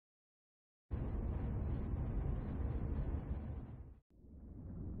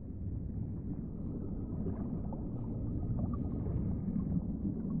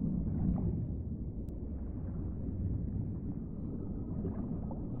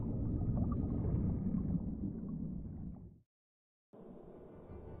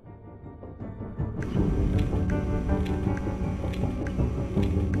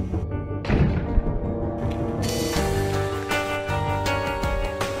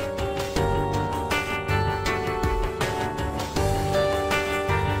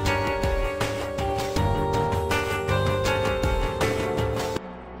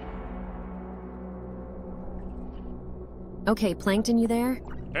Okay, Plankton, you there?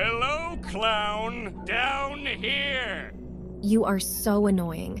 Hello, clown! Down here! You are so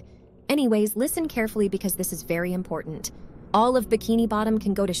annoying. Anyways, listen carefully because this is very important. All of Bikini Bottom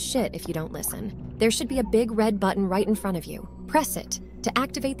can go to shit if you don't listen. There should be a big red button right in front of you. Press it to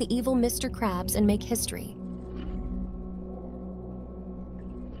activate the evil Mr. Krabs and make history.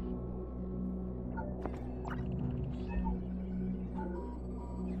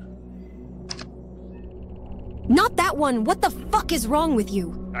 Not that one! What the fuck is wrong with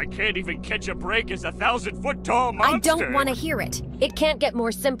you? I can't even catch a break as a 1,000-foot-tall monster! I don't want to hear it. It can't get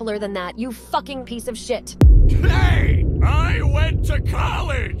more simpler than that, you fucking piece of shit. Hey! I went to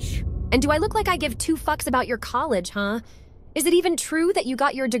college! And do I look like I give two fucks about your college, huh? Is it even true that you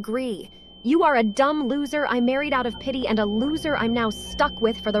got your degree? You are a dumb loser I married out of pity and a loser I'm now stuck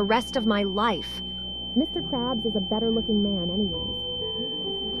with for the rest of my life. Mr. Krabs is a better-looking man anyways.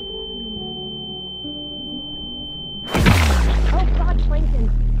 Oh God, Plankton.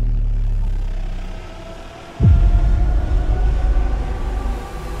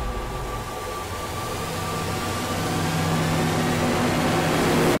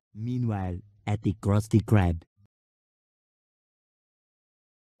 Meanwhile, at the Krusty Krab.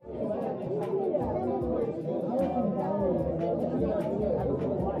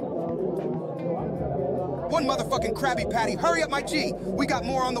 One motherfucking Krabby Patty, hurry up, my G! We got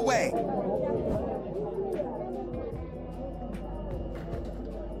more on the way!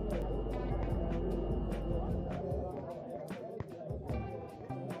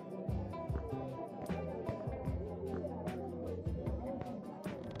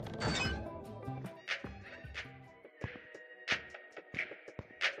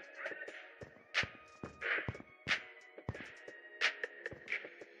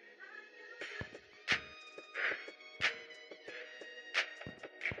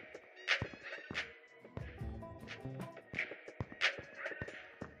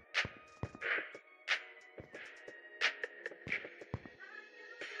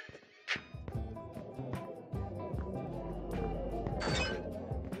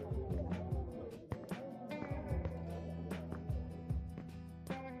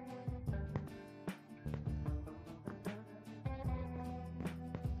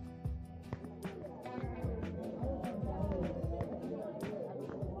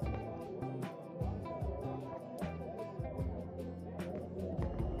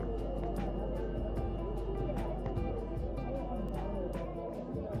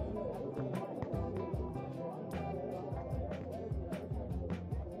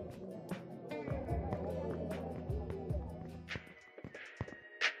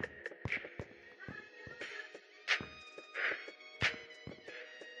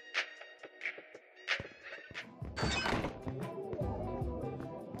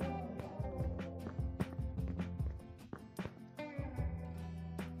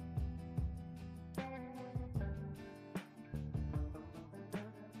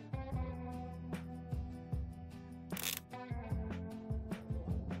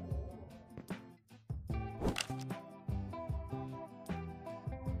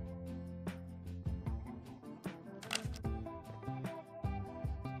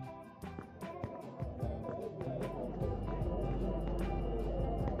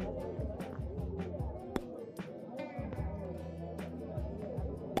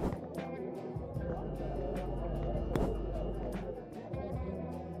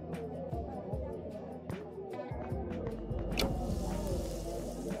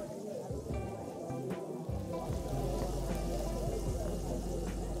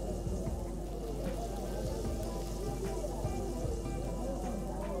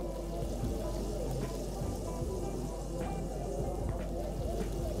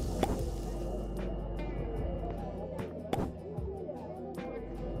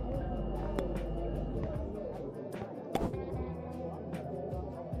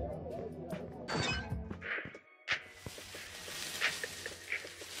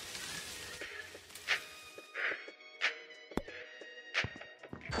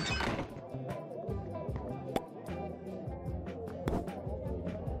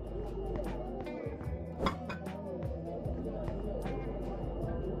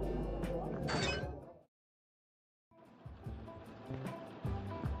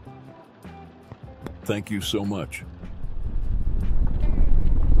 Thank you so much.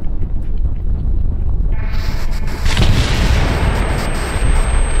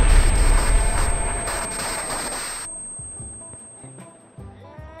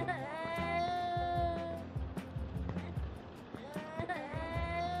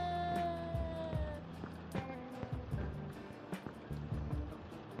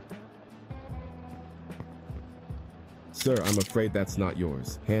 Sir, I'm afraid that's not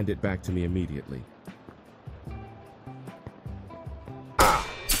yours. Hand it back to me immediately.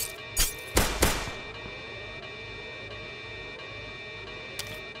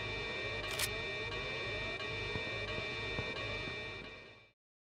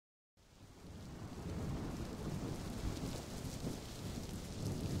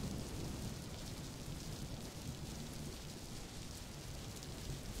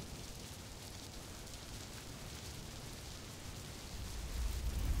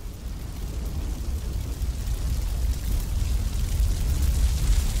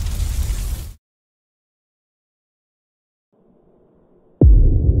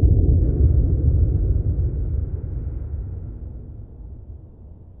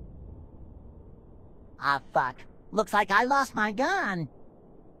 Ah, fuck. Looks like I lost my gun.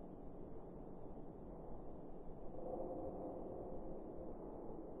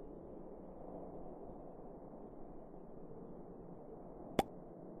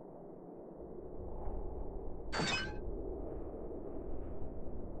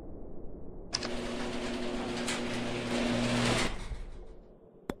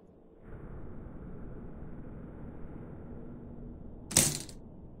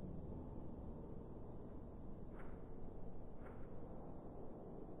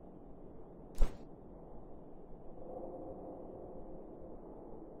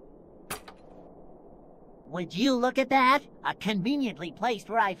 Would you look at that? A conveniently placed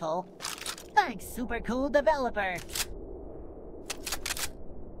rifle. Thanks, super cool developer.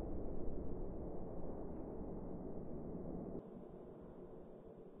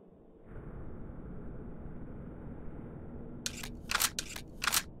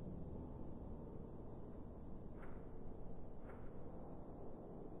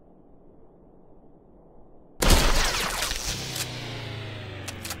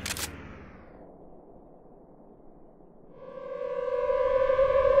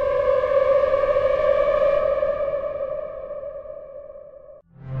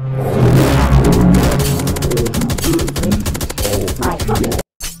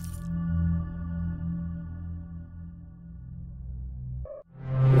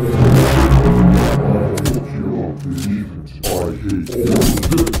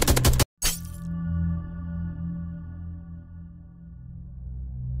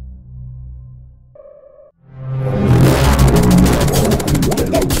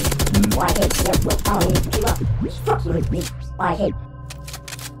 I hate.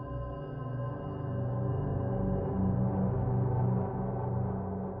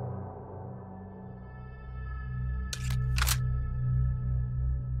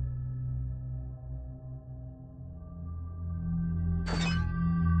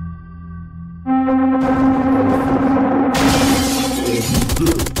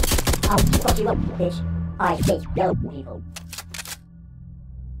 I'll fuck you up, bitch. I hate yellow people.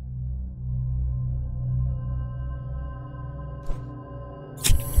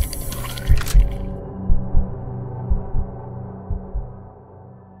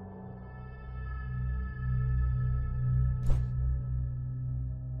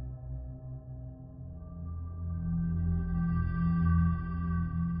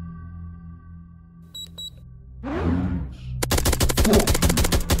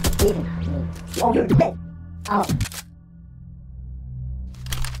 On your bed. Out.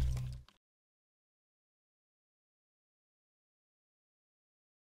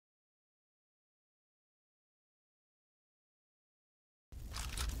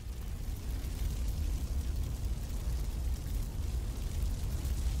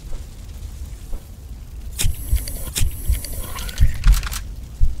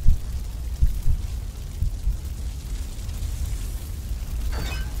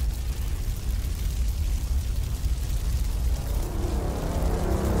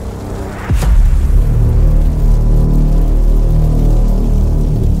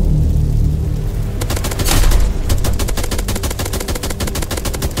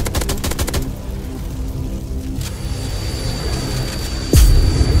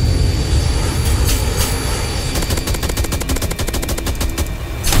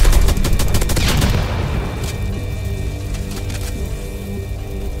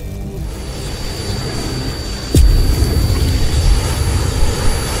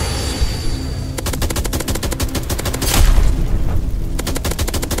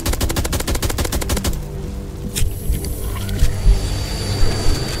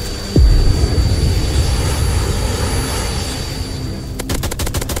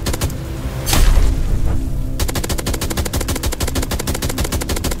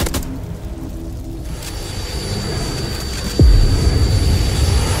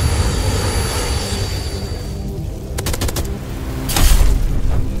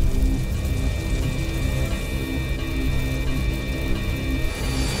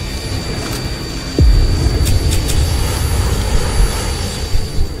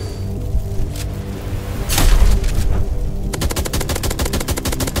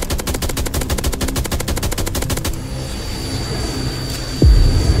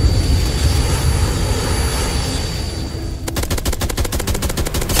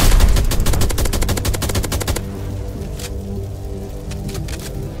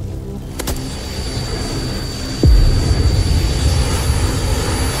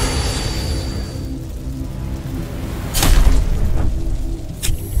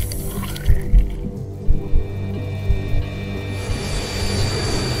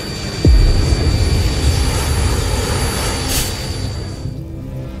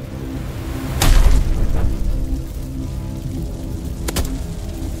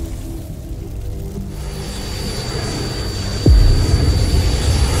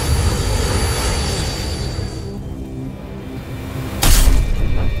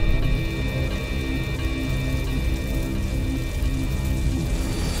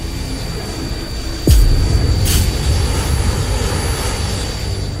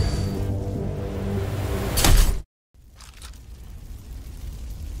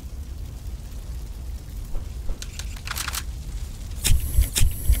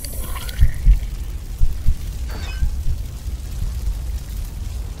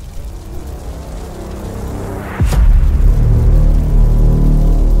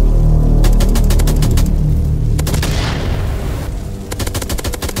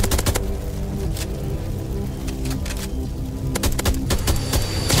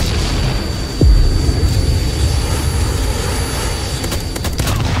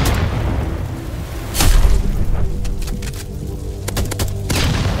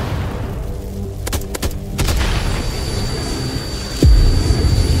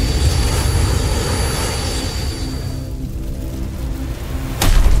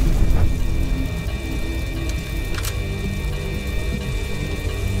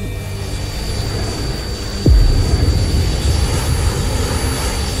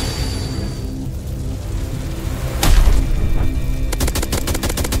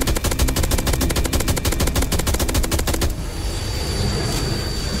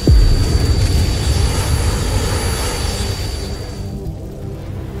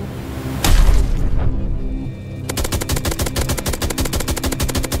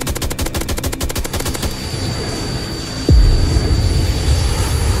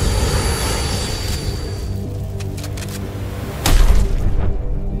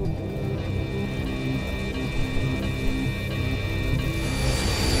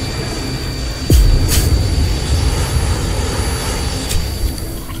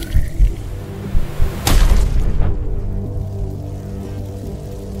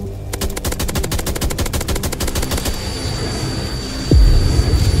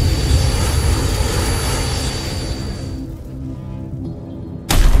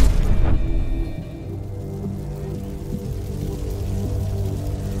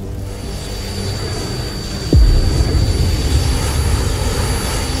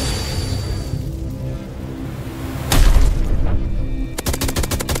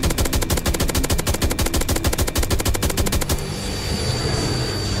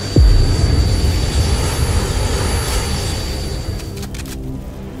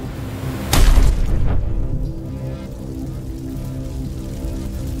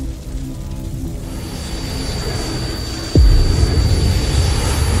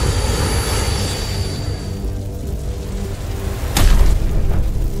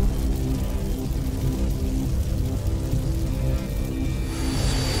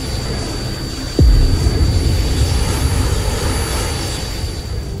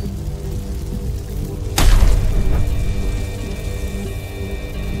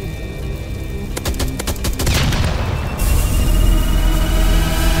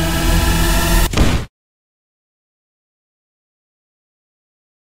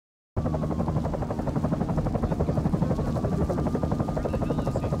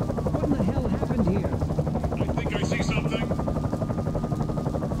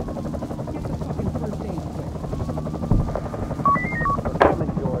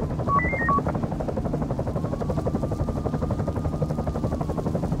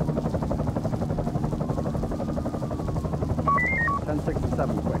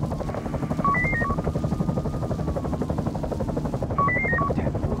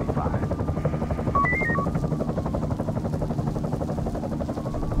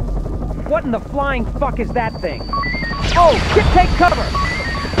 What in the flying fuck is that thing? Oh, shit, take cover!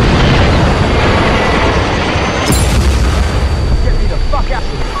 Get me the fuck out!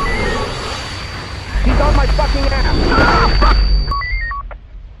 He's on my fucking ass!